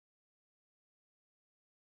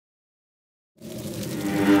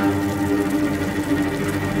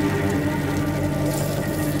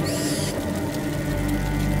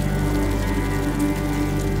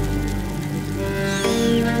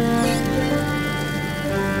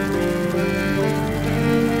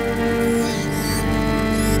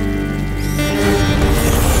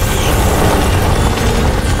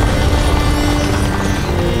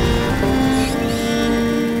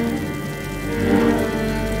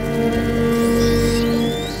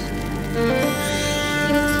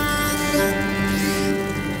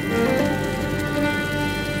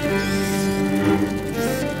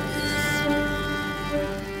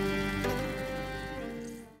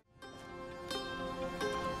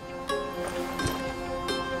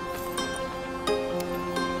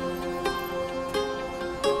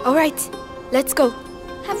All right, let's go.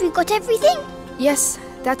 Have you got everything? Yes,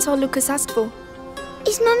 that's all Lucas asked for.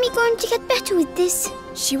 Is Mummy going to get better with this?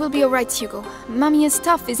 She will be all right, Hugo. Mummy is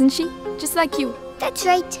tough, isn't she? Just like you. That's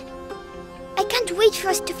right. I can't wait for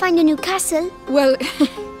us to find a new castle. Well,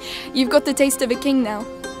 you've got the taste of a king now.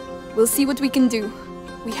 We'll see what we can do.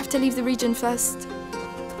 We have to leave the region first.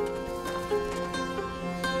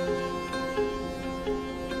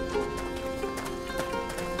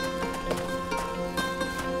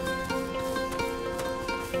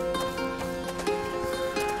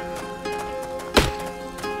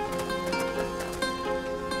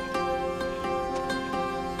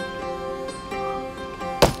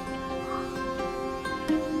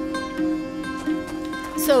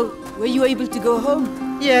 So, were you able to go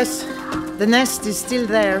home? Yes. The nest is still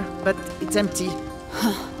there, but it's empty.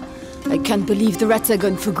 I can't believe the rats are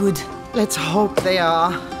gone for good. Let's hope they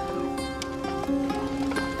are.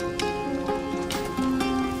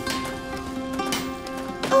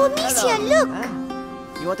 Oh, Amicia, look!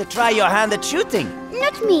 You want to try your hand at shooting?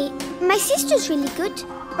 Not me. My sister's really good.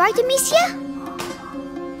 Right, Amicia?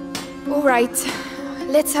 All right,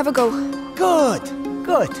 let's have a go. Good,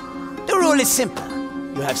 good. The rule is simple.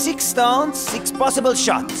 You have 6 stones, 6 possible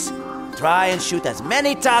shots. Try and shoot as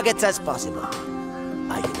many targets as possible.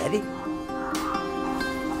 Are you ready?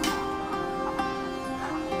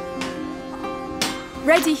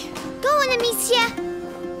 Ready. Go on, Amicia.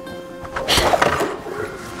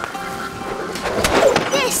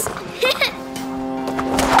 Yes.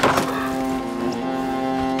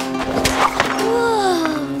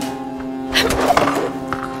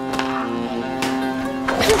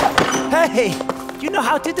 Hey, you know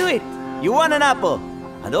how to do it. You won an apple.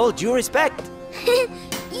 And all due respect.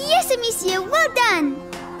 Yes, Amicia, well done.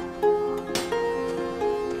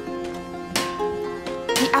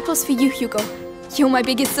 The apple's for you, Hugo. You're my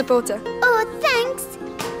biggest supporter. Oh, thanks.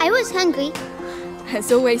 I was hungry.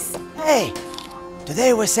 As always. Hey,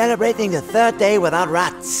 today we're celebrating the 3rd day without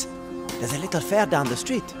rats. There's a little fair down the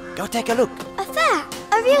street. Go take a look. A fair?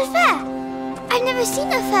 A real fair? I've never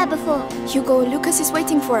seen a fair before. Hugo, Lucas is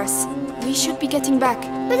waiting for us. We should be getting back.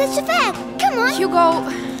 But it's a fair. Come on. Hugo!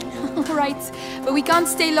 All right, but we can't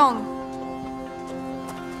stay long.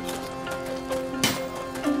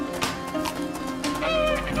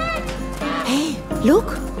 Hey,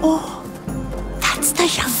 look! Oh, that's the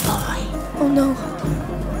young boy. Oh no.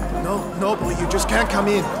 No, boy, you just can't come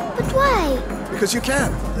in. But why? Because you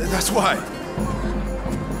can. That's why.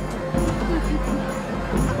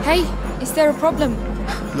 Hey, is there a problem?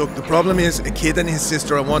 Look, the problem is a kid and his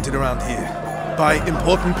sister are wanted around here. By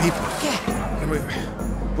important people. Yeah. And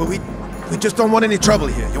we just don't want any trouble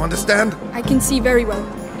here, you understand? I can see very well.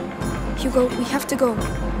 Hugo, we have to go.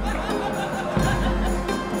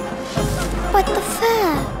 But the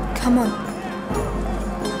fair. Come on.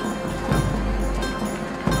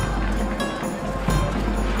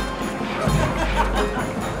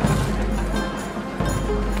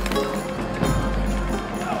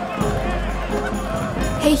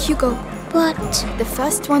 Hey, Hugo. What? The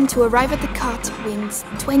first one to arrive at the cart wins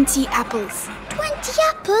 20 apples. 20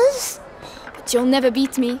 apples? But you'll never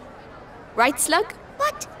beat me. Right, Slug?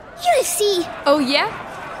 What? You'll see. Oh, yeah?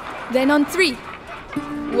 Then on 3.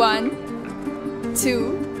 1,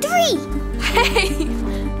 2... 3! Hey!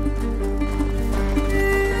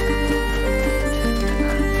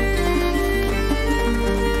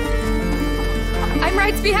 I'm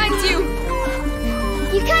right behind you!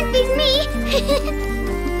 You can't beat me!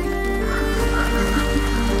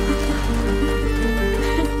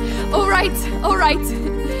 All right.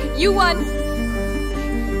 You won.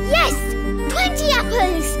 Yes! 20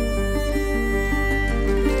 apples!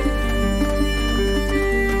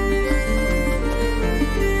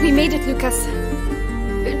 We made it, Lucas.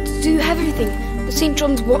 Do you have everything? The St.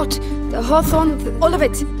 John's wort, the hawthorn, all of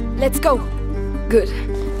it. Let's go. Good.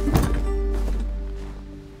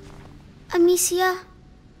 Amicia?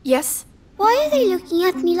 Yes? Why are they looking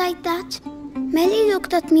at me like that? Melly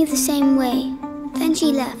looked at me the same way. Then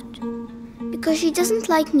she left. Because she doesn't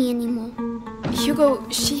like me anymore. Hugo,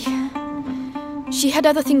 she had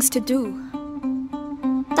other things to do.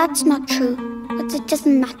 That's not true, but it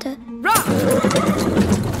doesn't matter.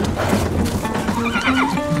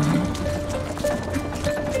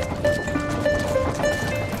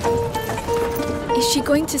 Is she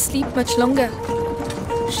going to sleep much longer?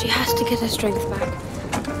 She has to get her strength back.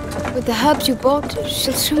 With the herbs you bought,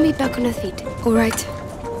 she'll soon be back on her feet. All right.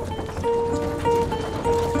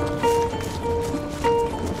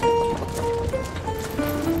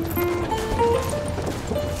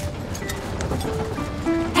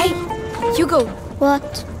 Hey, Hugo.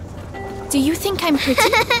 What? Do you think I'm pretty?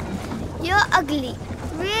 You're ugly.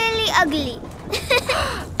 Really ugly.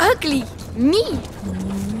 Ugly? Me?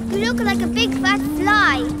 You look like a big fat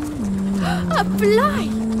fly. A fly?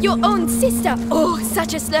 Your own sister? Oh,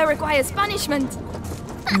 such a slur requires punishment.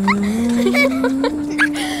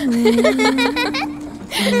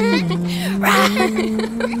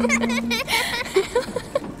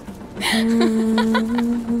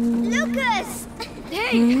 Lucas!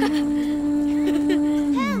 Hey!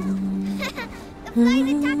 Help! The fly's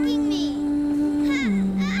attacking